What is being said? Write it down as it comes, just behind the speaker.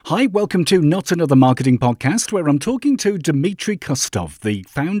Hi, welcome to Not Another Marketing Podcast, where I'm talking to Dmitrii Kustov, the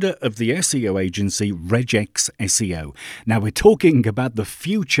founder of the SEO agency Regex SEO. Now, we're talking about the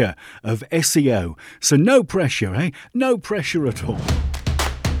future of SEO, so no pressure, eh? No pressure at all.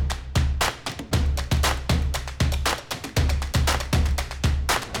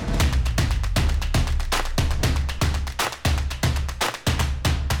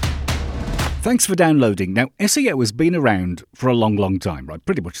 Thanks for downloading. Now, SEO has been around for a long time, right?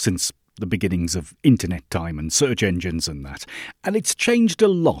 Pretty much since the beginnings of internet time and search engines and that. And it's changed a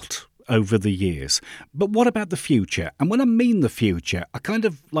lot over the years. But what about the future? And when I mean the future, I kind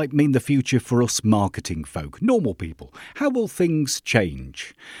of mean the future for us marketing folk, normal people. How will things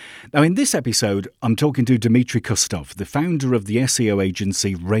change? Now, in this episode, I'm talking to Dmitrii Kustov, the founder of the SEO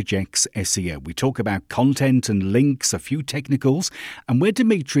agency Regex SEO. We talk about content and links, a few technicals, and where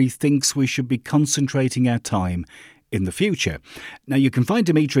Dmitrii thinks we should be concentrating our time in the future. Now, you can find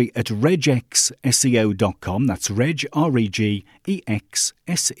Dmitrii at regexseo.com. That's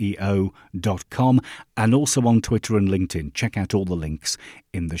regexseo.com, and also on Twitter and LinkedIn. Check out all the links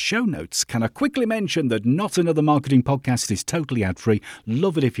in the show notes. Can I quickly mention that Not Another Marketing Podcast is totally ad-free.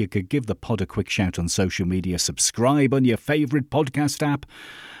 Love it if you could give the pod a quick shout on social media. Subscribe on your favourite podcast app.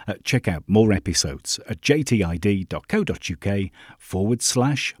 Check out more episodes at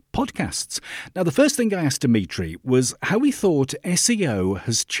jtid.co.uk/podcasts. Now, the first thing I asked Dmitrii was how he thought SEO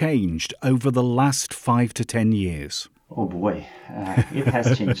has changed over the last 5 to 10 years. Oh boy, it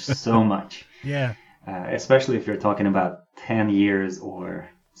has changed so much. Yeah. Especially if you're talking about 10 years or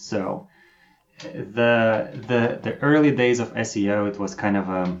so. The early days of SEO, it was kind of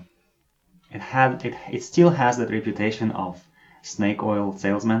it still has that reputation of snake oil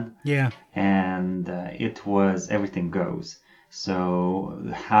salesman. Yeah. And it was everything goes. So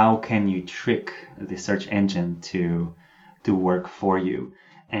how can you trick the search engine to work for you?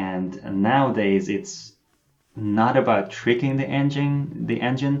 And nowadays it's not about tricking the engine,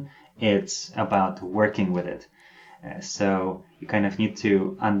 it's about working with it. So you kind of need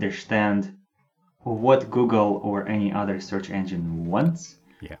to understand what Google or any other search engine wants,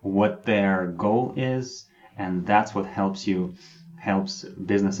 what their goal is, and that's what helps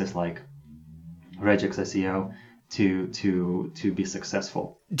businesses like Regex SEO to be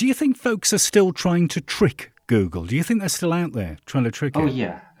successful. Do you think folks are still trying to trick Google? Do you think they're still out there trying to trick it? Oh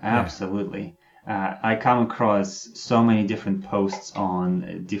yeah, absolutely. I come across so many different posts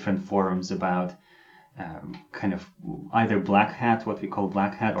on different forums about kind of either black hat, what we call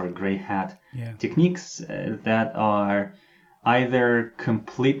black hat, or gray hat techniques that are either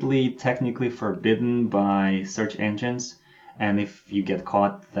completely technically forbidden by search engines, and if you get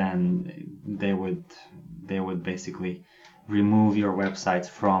caught, then they would basically remove your website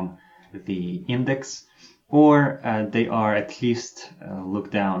from the index, or they are at least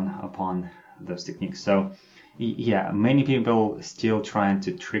looked down upon those techniques. So yeah, many people still trying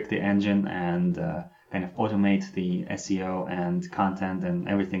to trick the engine and kind of automate the SEO and content and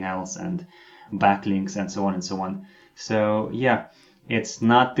everything else and backlinks and so on and so on. So yeah, it's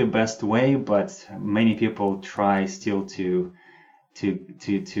not the best way, but many people try still to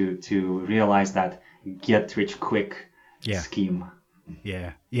realize that get rich quick scheme.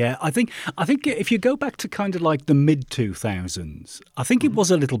 Yeah. I think if you go back to kind of like the mid 2000s, I think it was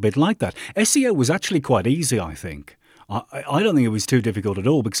a little bit like that. SEO was actually quite easy, I think. I don't think it was too difficult at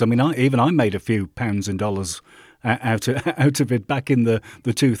all, because I made a few pounds and dollars out of it back in the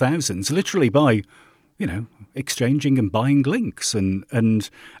 2000s, literally by exchanging and buying links and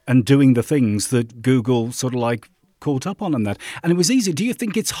doing the things that Google sort of like caught up on that. And it was easy. Do you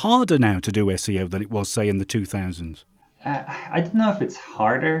think it's harder now to do SEO than it was, say, in the 2000s? I don't know if it's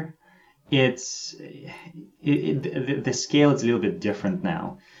harder. The scale is a little bit different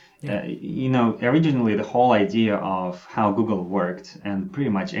now. Yeah. Originally the whole idea of how Google worked, and pretty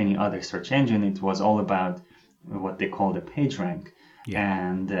much any other search engine, it was all about what they call the page rank.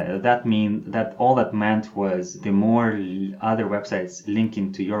 And that all that meant was the more other websites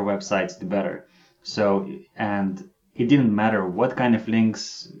linking to your websites, the better. So, and it didn't matter what kind of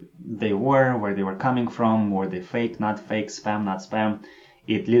links they were, where they were coming from, were they fake, not fake, spam, not spam.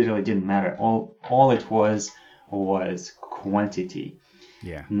 It literally didn't matter. All it was quantity.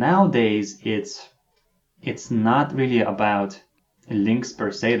 Yeah. Nowadays, it's not really about links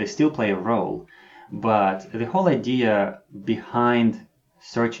per se. They still play a role. But the whole idea behind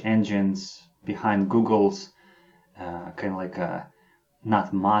search engines, behind Google's kind of like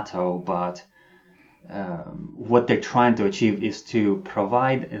not motto, but what they're trying to achieve is to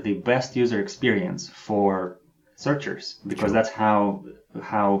provide the best user experience for searchers, because that's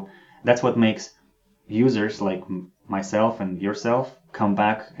what makes users like myself and yourself come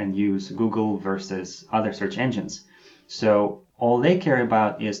back and use Google versus other search engines. So all they care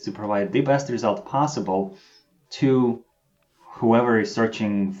about is to provide the best result possible to whoever is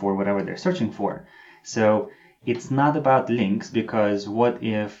searching for whatever they're searching for. So it's not about links, because what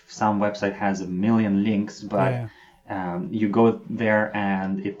if some website has 1 million links, but you go there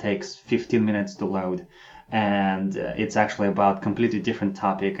and it takes 15 minutes to load, and it's actually about completely different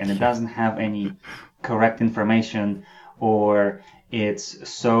topic, and it doesn't have any correct information, or it's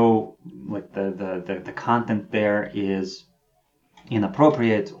so like the content there is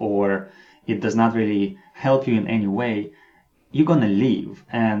inappropriate, or it does not really help you in any way, you're gonna leave.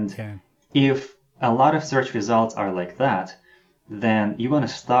 And if a lot of search results are like that, then you're gonna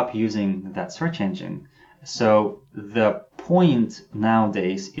stop using that search engine. So the point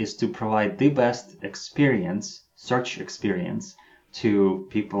nowadays is to provide the best experience, search experience, to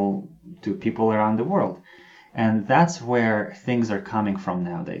people around the world. And that's where things are coming from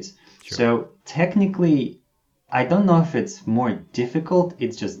nowadays. Sure. So technically, I don't know if it's more difficult,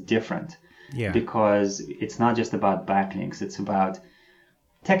 it's just different. Yeah. Because it's not just about backlinks, it's about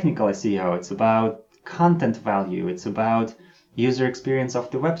technical SEO, it's about content value, it's about user experience of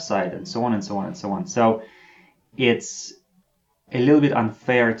the website, and so on and so on and so on. So it's a little bit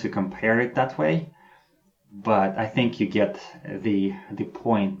unfair to compare it that way, but I think you get the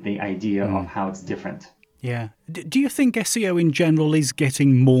point, the idea of how it's different. Yeah. Do you think SEO in general is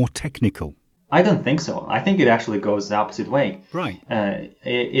getting more technical? I don't think so. I think it actually goes the opposite way. Right.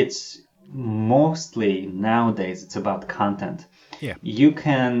 It's mostly nowadays it's about content. Yeah. You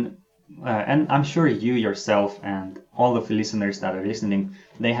can, and I'm sure you yourself and all of the listeners that are listening,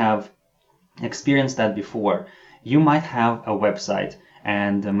 they have experienced that before. You might have a website,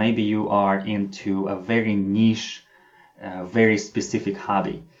 and maybe you are into a very niche, very specific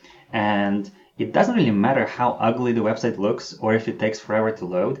hobby, and it doesn't really matter how ugly the website looks or if it takes forever to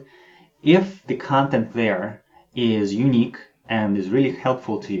load. If the content there is unique and is really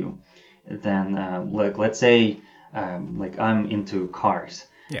helpful to you, then let's say like I'm into cars,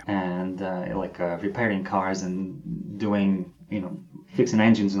 and repairing cars and doing, fixing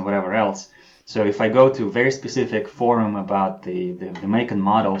engines and whatever else. So if I go to a very specific forum about the make and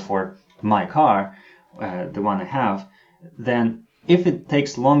model for my car, the one I have, then if it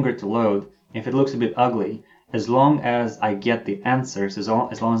takes longer to load, if it looks a bit ugly, as long as I get the answers, as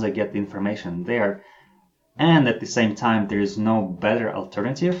long as I get the information there, and at the same time there is no better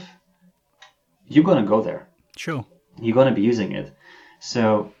alternative, you're going to go there. Sure. You're going to be using it.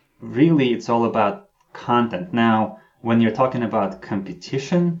 So really it's all about content. Now, when you're talking about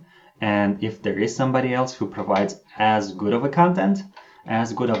competition, and if there is somebody else who provides as good of a content,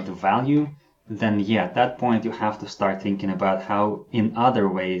 as good of the value, then at that point you have to start thinking about how in other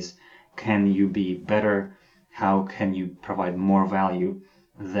ways can you be better, how can you provide more value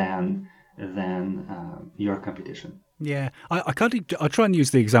than your competition. Yeah, I try and use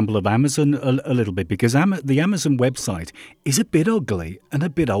the example of Amazon a little bit, because the Amazon website is a bit ugly and a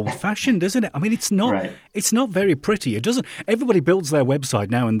bit old-fashioned, isn't it? I mean, it's not right. It's not very pretty. It doesn't. Everybody builds their website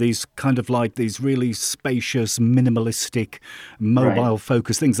now in these kind of like these really spacious, minimalistic,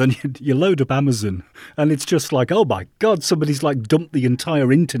 mobile-focused things. And you load up Amazon, and it's just like, oh my God, somebody's like dumped the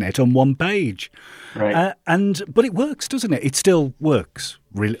entire internet on one page. Right. But it works, doesn't it? It still works.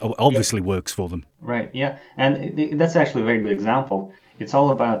 Really, obviously works for them. Right, yeah. And that's actually a very good example. It's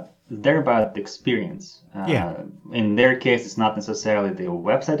all about, they're about the experience. In their case, it's not necessarily the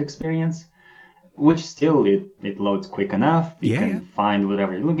website experience, which still it loads quick enough. You can find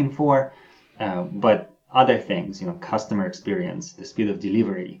whatever you're looking for. But other things, customer experience, the speed of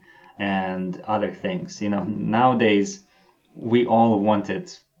delivery, and other things. Nowadays, we all want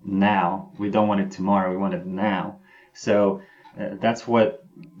it now. We don't want it tomorrow. We want it now. So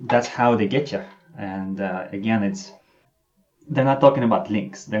that's how they get you. And again, they're not talking about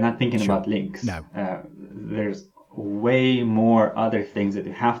links. They're not thinking about links. No. There's way more other things that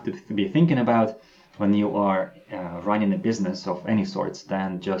you have to be thinking about when you are running a business of any sorts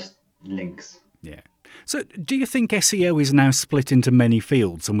than just links. Yeah. So do you think SEO is now split into many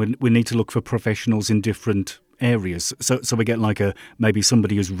fields, and we need to look for professionals in different areas? So we get like maybe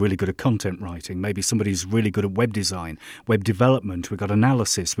somebody who's really good at content writing, maybe somebody who's really good at web design, web development, we've got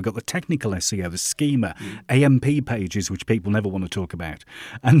analysis, we've got the technical SEO, the schema, AMP pages, which people never want to talk about,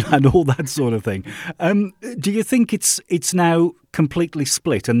 and all that sort of thing. Do you think it's now completely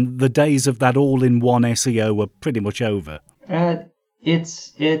split, and the days of that all-in-one SEO are pretty much over?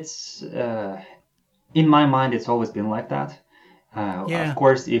 It's in my mind, it's always been like that. Of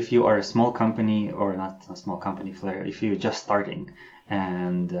course, if you are a small company, or not a small company, if you're just starting,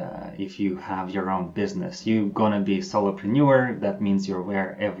 and if you have your own business, you're gonna be a solopreneur. That means you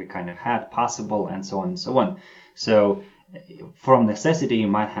wear every kind of hat possible, and so on and so on. So from necessity, you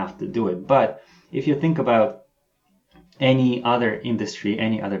might have to do it. But if you think about any other industry,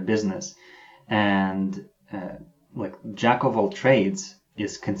 any other business, and like jack of all trades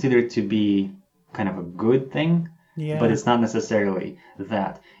is considered to be kind of a good thing. Yeah. But it's not necessarily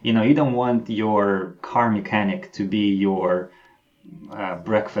that. You don't want your car mechanic to be your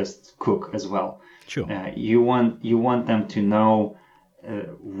breakfast cook as well. Sure. You want them to know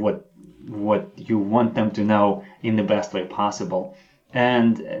what you want them to know in the best way possible,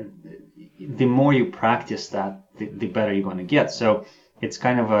 and the more you practice that, the better you're going to get. So it's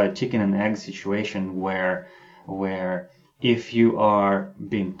kind of a chicken and egg situation where if you are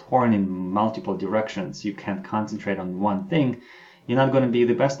being torn in multiple directions, you can't concentrate on one thing, you're not going to be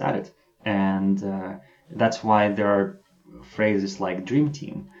the best at it. And that's why there are phrases like dream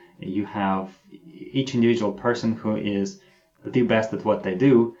team. You have each individual person who is the best at what they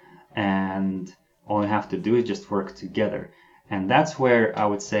do, and all you have to do is just work together. And that's where I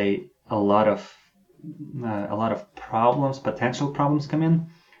would say a lot of problems, potential problems, come in.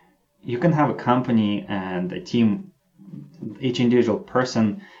 You can have a company and a team. Each individual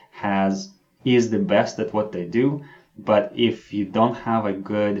person is the best at what they do, but if you don't have a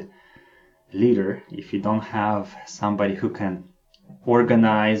good leader, if you don't have somebody who can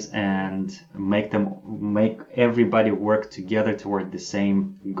organize and make everybody work together toward the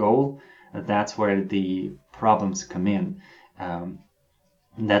same goal, that's where the problems come in.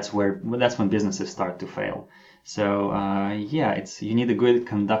 That's when businesses start to fail. So you need a good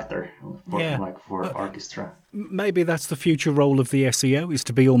conductor for orchestra. Maybe that's the future role of the SEO, is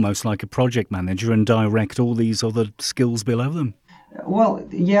to be almost like a project manager and direct all these other skills below them. Well,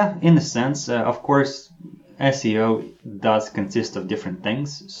 yeah, in a sense. Of course, SEO does consist of different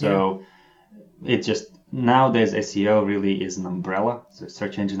things. So it just, nowadays SEO really is an umbrella, so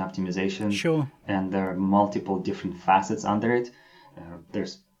search engine optimization. Sure. And there are multiple different facets under it.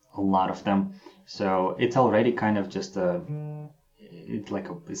 There's a lot of them. So it's already kind of just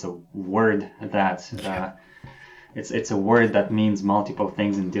it's a word that it's a word that means multiple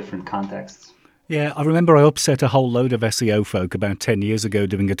things in different contexts. Yeah, I remember I upset a whole load of SEO folk about 10 years ago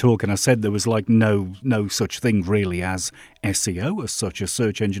doing a talk, and I said there was like no such thing really as SEO, as such as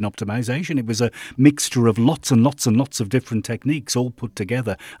search engine optimization. It was a mixture of lots and lots and lots of different techniques all put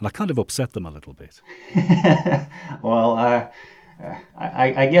together, and I kind of upset them a little bit. Well,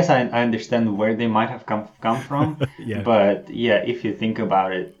 I guess I understand where they might have come from. Yeah. But if you think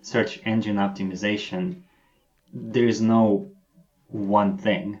about it, search engine optimization, there is no one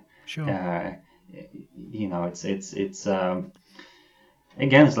thing. Sure. It's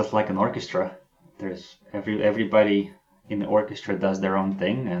again, it's just like an orchestra. There's everybody in the orchestra does their own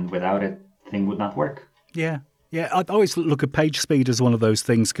thing, and without it, thing would not work. Yeah. Yeah, I always look at page speed as one of those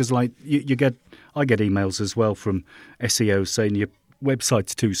things, because like I get emails as well from SEOs saying your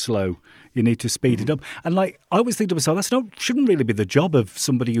website's too slow, you need to speed it up. And like I always think to myself, shouldn't really be the job of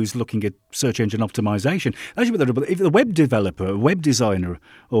somebody who's looking at search engine optimization. If the web developer, a web designer,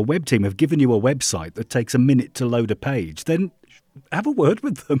 or web team have given you a website that takes a minute to load a page, then have a word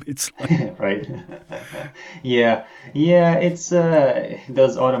with them. It's like... Right. Yeah. It's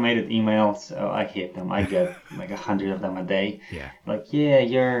those automated emails. Oh, I hate them. I get like 100 of them a day. Yeah. Like,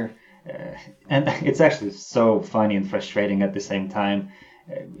 you're, and it's actually so funny and frustrating at the same time.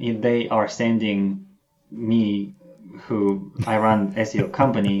 They are sending me, who I run SEO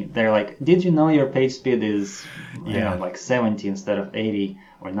company. They're like, did you know your page speed is like 70 instead of 80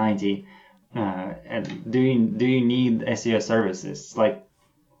 or 90? And do you need SEO services? Like,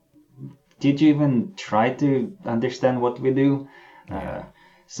 did you even try to understand what we do?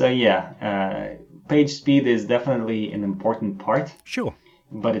 Page speed is definitely an important part. Sure.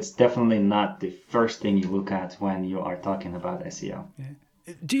 But it's definitely not the first thing you look at when you are talking about SEO. Yeah.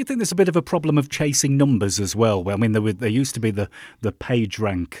 Do you think there's a bit of a problem of chasing numbers as well? I mean, there used to be the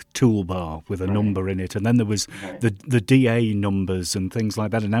PageRank toolbar with a number in it, and then there was the DA numbers and things like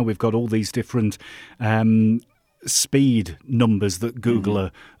that, and now we've got all these different speed numbers that Google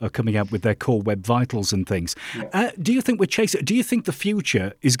are coming out with their core web vitals and things. Yeah. Do you think do you think the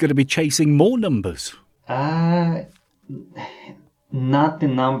future is going to be chasing more numbers? Not the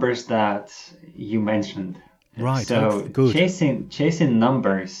numbers that you mentioned. Right. So good. chasing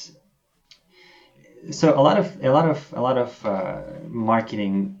numbers. So a lot of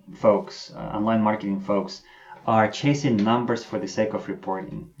marketing folks, online marketing folks, are chasing numbers for the sake of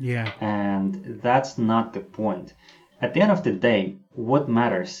reporting. Yeah. And that's not the point. at the end of the day, what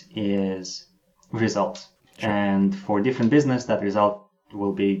matters is results. Sure. And for different business, that result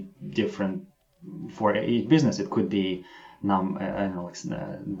will be different for each business. It could be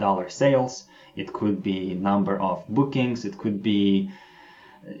dollar sales. It could be number of bookings. It could be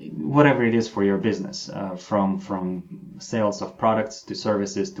whatever it is for your business, from sales of products to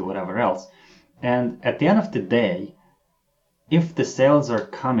services to whatever else. And at the end of the day, if the sales are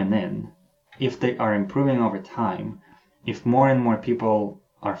coming in, if they are improving over time, if more and more people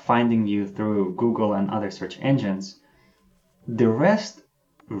are finding you through Google and other search engines, the rest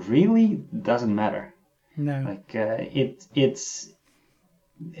really doesn't matter. No. Like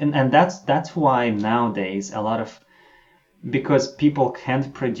and that's why nowadays a lot of, because people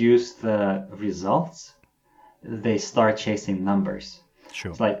can't produce the results, they start chasing numbers.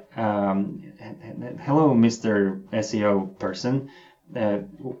 Sure. It's like, hello, Mr. SEO person.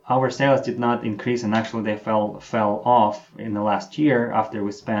 Our sales did not increase, and actually they fell off in the last year after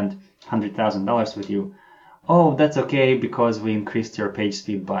we spent $100,000 with you. Oh, that's okay because we increased your page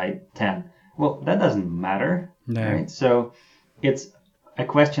speed by 10. Well, that doesn't matter, No. right? So it's a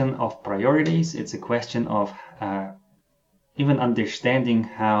question of priorities. It's a question of even understanding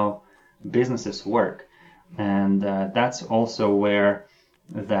how businesses work. And that's also where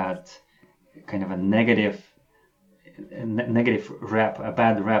that kind of a negative rep, a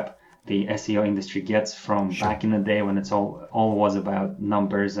bad rep, the SEO industry gets from Sure. back in the day when it's all was about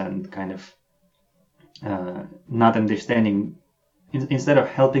numbers and kind of not understanding. Instead of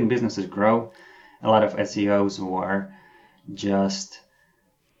helping businesses grow, a lot of SEOs were just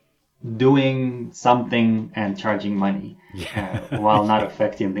doing something and charging money while not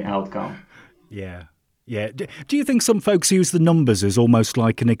affecting the outcome. Yeah. Yeah. Do you think some folks use the numbers as almost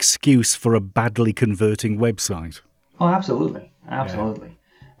like an excuse for a badly converting website? Oh, absolutely. Absolutely.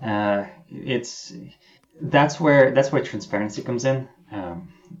 That's where transparency comes in.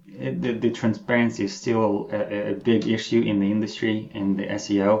 The transparency is still a big issue in the industry, in the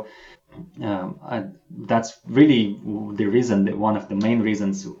SEO. That's really the reason, that one of the main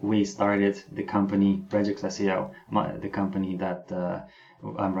reasons we started the company Regex SEO, the company that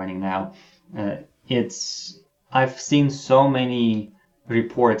I'm running now. I've seen so many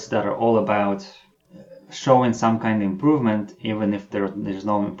reports that are all about showing some kind of improvement, even if there's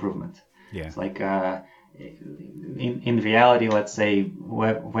no improvement. Yeah. It's like in reality, let's say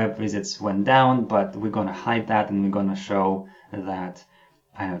web visits went down, but we're going to hide that and we're going to show that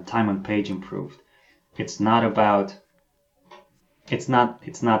time on page improved. It's not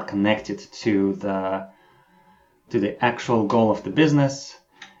connected to the actual goal of the business.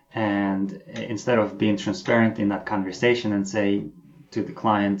 And instead of being transparent in that conversation and say to the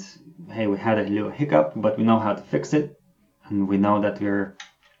client, hey, we had a little hiccup, but we know how to fix it, and we know that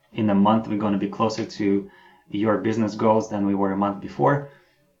in a month we're going to be closer to your business goals than we were a month before.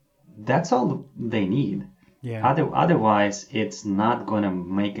 That's all they need. Yeah. Otherwise, it's not going to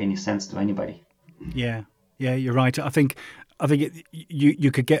make any sense to anybody. Yeah. Yeah, you're right. I think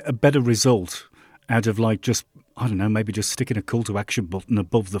you could get a better result out of I don't know, maybe just sticking a call to action button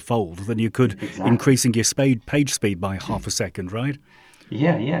above the fold than you could increasing your page speed by half a second, right?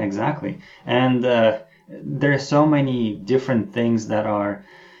 Yeah, exactly. And there are so many different things that are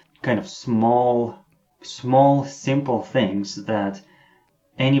kind of small, simple things that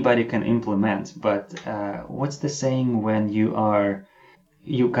anybody can implement. But what's the saying when you're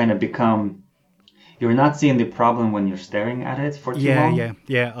not seeing the problem when you're staring at it for too long?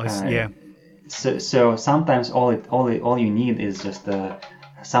 Yeah. So sometimes all you need is just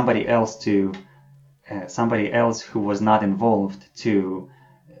somebody else who was not involved to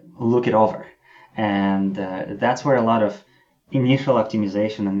look it over, and that's where a lot of initial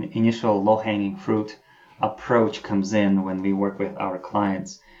optimization and initial low-hanging fruit approach comes in when we work with our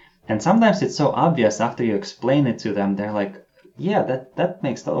clients. And sometimes it's so obvious after you explain it to them, they're like, yeah, that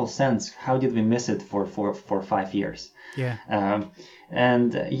makes total sense. How did we miss it for 5 years? Yeah.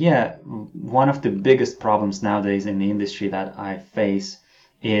 One of the biggest problems nowadays in the industry that I face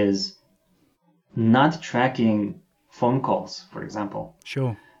is not tracking phone calls, for example.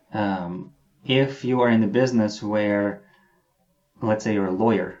 Sure. If you are in a business where, let's say you're a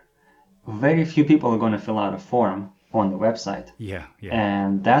lawyer, very few people are going to fill out a form on the website. Yeah.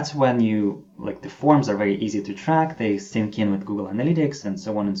 And that's when the forms are very easy to track. They sync in with Google Analytics and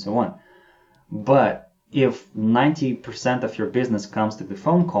so on and so on. But if 90% of your business comes to the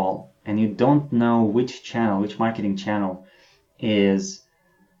phone call and you don't know which marketing channel is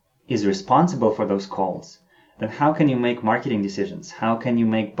responsible for those calls, then how can you make marketing decisions? How can you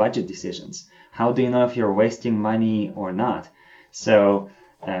make budget decisions? How do you know if you're wasting money or not? So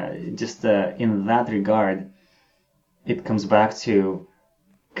in that regard, it comes back to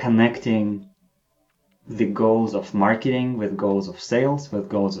connecting the goals of marketing with goals of sales, with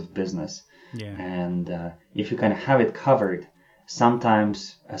goals of business. Yeah. And if you kind of have it covered,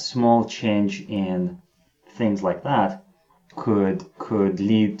 sometimes a small change in things like that could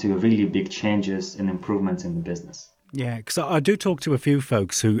lead to really big changes and improvements in the business. Yeah, because I do talk to a few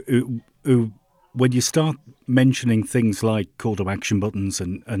folks who when you start mentioning things like call to action buttons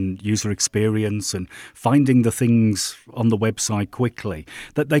and user experience and finding the things on the website quickly,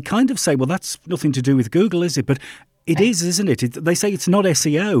 that they kind of say, well, that's nothing to do with Google, is it? But it is, isn't it? They say it's not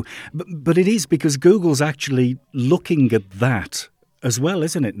SEO, but it is, because Google's actually looking at that as well,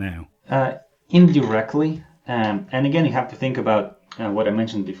 isn't it now? Indirectly. And again, you have to think about what I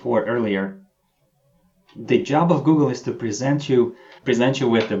mentioned before earlier. The job of Google is to present you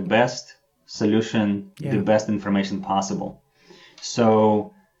with the best solution, the best information possible.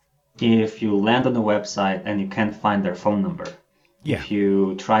 So if you land on the website and you can't find their phone number, if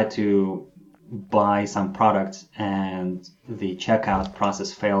you try to buy some products and the checkout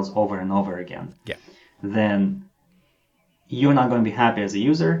process fails over and over again, then you're not going to be happy as a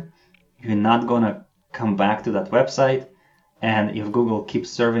user. You're not going to come back to that website. And if Google keeps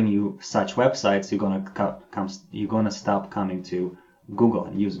serving you such websites, you're gonna stop coming to Google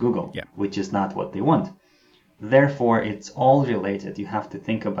and use Google, which is not what they want. Therefore, it's all related. You have to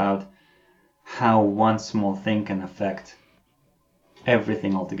think about how one small thing can affect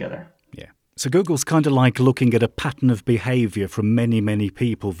everything altogether. Yeah. So Google's kind of like looking at a pattern of behavior from many, many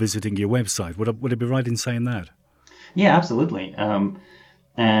people visiting your website. Would I be right in saying that? Yeah, absolutely.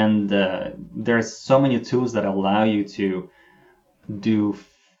 And there's so many tools that allow you to do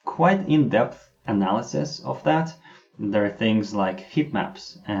quite in-depth analysis of that. There are things like heat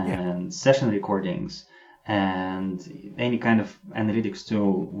maps and session recordings, and any kind of analytics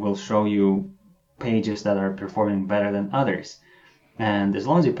tool will show you pages that are performing better than others. And as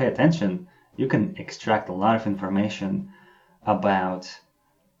long as you pay attention, you can extract a lot of information about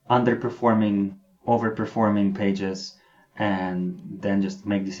underperforming, overperforming pages, and then just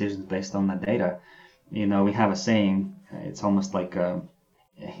make decisions based on that data. You know, we have a saying, it's almost like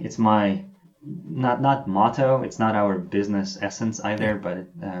it's my not motto, it's not our business essence either, but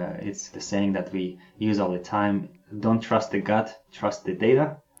it's the saying that we use all the time: don't trust the gut, trust the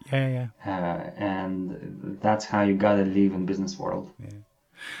data. And that's how you gotta live in business world.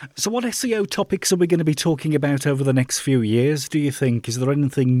 So what SEO topics are we going to be talking about over the next few years, do you think? Is there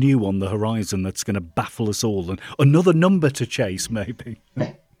anything new on the horizon that's going to baffle us all, and another number to chase maybe?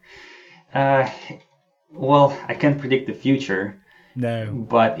 Well, I can't predict the future. No.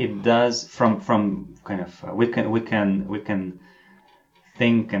 But it does from kind of we can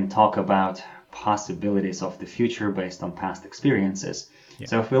think and talk about possibilities of the future based on past experiences.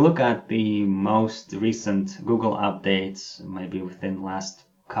 So if we look at the most recent Google updates, maybe within the last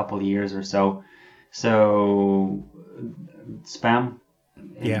couple years or so, spam,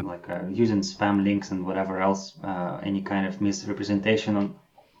 like using spam links and whatever else, any kind of misrepresentation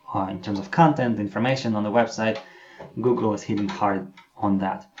in terms of content, information on the website, Google is hitting hard on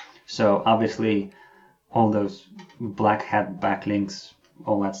that. So obviously, all those black hat backlinks,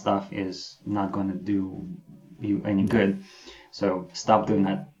 all that stuff is not going to do you any good. So stop doing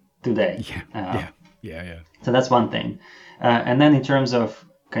that today. So that's one thing. And then in terms of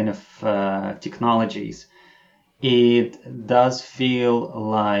kind of technologies, it does feel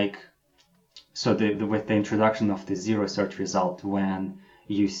like, so with the introduction of the zero search result, when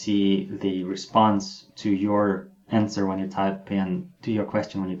you see the response to your answer when you type in, to your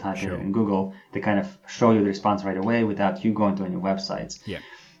question when you type it in Google, they kind of show you the response right away without you going to any websites.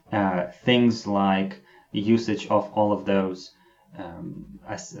 Things like usage of all of those,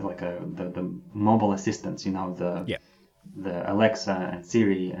 the mobile assistants, you know, the Alexa and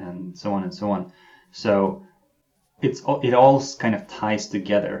Siri and so on and so on. So it all kind of ties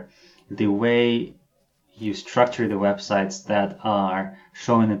together. The way you structure the websites that are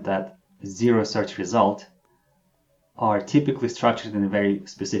showing it that zero search result are typically structured in a very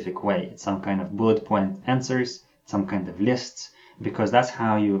specific way. It's some kind of bullet point answers, some kind of lists, because that's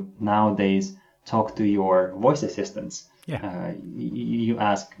how you nowadays talk to your voice assistants. You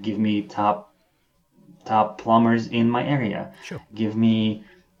ask, give me top plumbers in my area. Give me,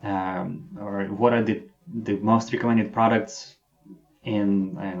 or what are the most recommended products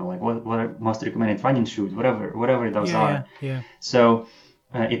in, I don't know, like what are most recommended running shoes, whatever those are. So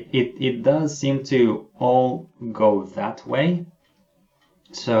it does seem to all go that way.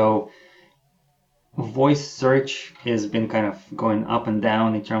 So voice search has been kind of going up and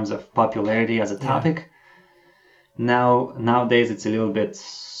down in terms of popularity as a topic. Nowadays it's a little bit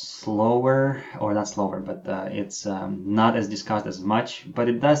slower, or not slower, but it's not as discussed as much. But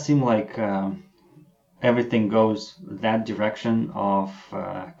it does seem like everything goes that direction of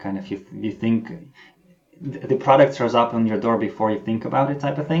kind of you think the product shows up on your door before you think about it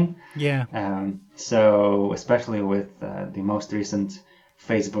type of thing. Yeah. So especially with the most recent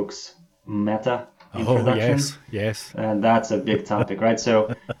Facebook's Meta introduction. Yes. That's a big topic, right?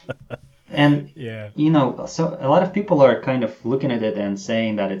 So, and Yeah. so a lot of people are kind of looking at it and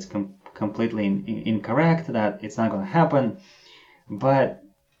saying that it's completely incorrect, that it's not going to happen. But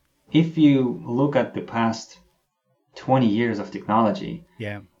if you look at the past 20 years of technology,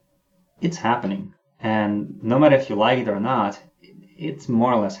 Yeah. it's happening. And no matter if you like it or not, it's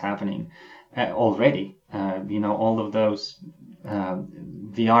more or less happening already. All of those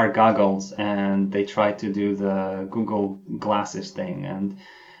VR goggles, and they try to do the Google Glasses thing. And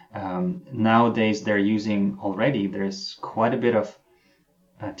nowadays there's quite a bit of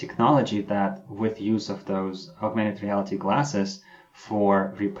technology that with use of those augmented reality glasses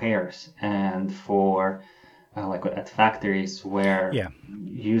for repairs and for like at factories where you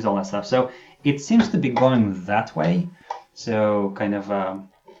use all that stuff. So it seems to be going that way. So kind of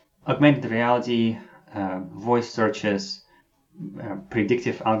augmented reality, voice searches,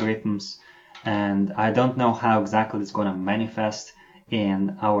 predictive algorithms, and I don't know how exactly it's going to manifest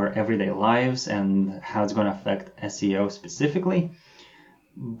in our everyday lives and how it's going to affect SEO specifically.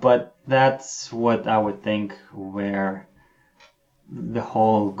 But that's what I would think where the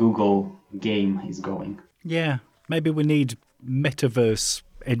whole Google game is going. Yeah, maybe we need metaverse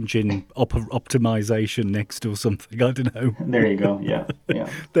engine optimization next or something. I don't know. There you go. Yeah.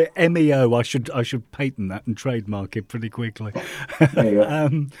 The MEO. I should patent that and trademark it pretty quickly. There you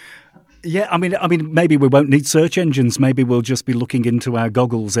go. Yeah, I mean, maybe we won't need search engines. Maybe we'll just be looking into our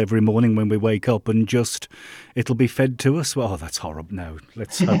goggles every morning when we wake up, and it'll be fed to us. Well, that's horrible. No,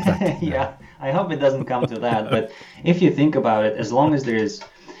 let's hope that. Yeah, I hope it doesn't come to that. But if you think about it, as long as there is,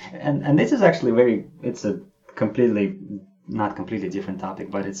 and this is actually it's a not completely different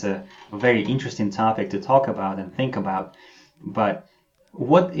topic, but it's a very interesting topic to talk about and think about. But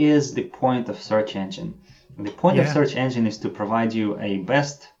what is the point of search engine? The point of search engine is to provide you a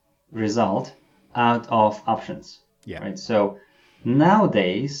best result out of options. Yeah. Right. So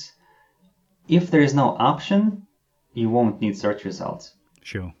nowadays, if there is no option, you won't need search results.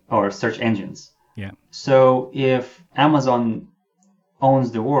 Sure. Or search engines. Yeah. So if Amazon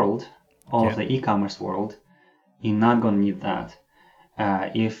owns the world, all of the e-commerce world, you're not going to need that.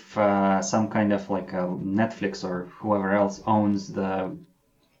 If some kind of like a Netflix or whoever else owns the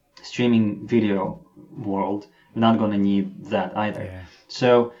streaming video world, you're not going to need that either. Yeah.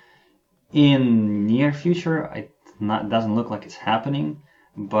 So in near future, it doesn't look like it's happening,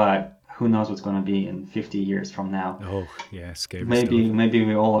 but who knows what's going to be in 50 years from now. Oh, yeah, scary maybe stuff. Maybe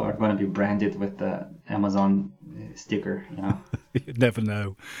we all are going to be branded with the Amazon sticker, You never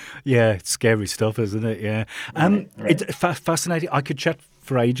know. Yeah, it's scary stuff, isn't it? Yeah. Right. It's fascinating. I could chat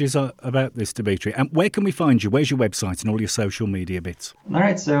for ages about this, Dmitrii. Where can we find you? Where's your website and all your social media bits? All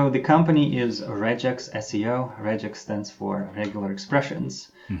right, so the company is Regex SEO. Regex stands for Regular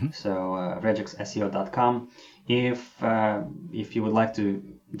Expressions. Mm-hmm. So regexseo.com. If you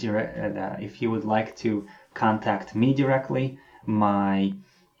would like to contact me directly, my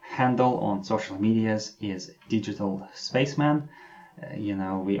handle on social medias is Digital Spaceman.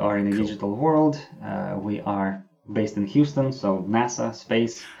 We are in a digital world. We are based in Houston, so NASA,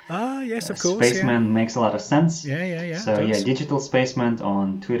 space. Ah, yes, of course. Spaceman makes a lot of sense. Yeah. So Digital Spaceman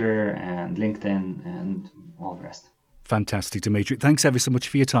on Twitter and LinkedIn and all the rest. Fantastic, Dmitrii. Thanks ever so much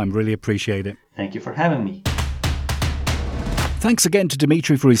for your time. Really appreciate it. Thank you for having me. Thanks again to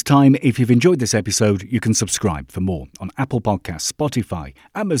Dmitrii for his time. If you've enjoyed this episode, you can subscribe for more on Apple Podcasts, Spotify,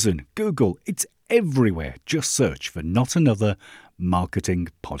 Amazon, Google. It's everywhere. Just search for Not Another Marketing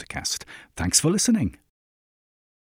Podcast. Thanks for listening.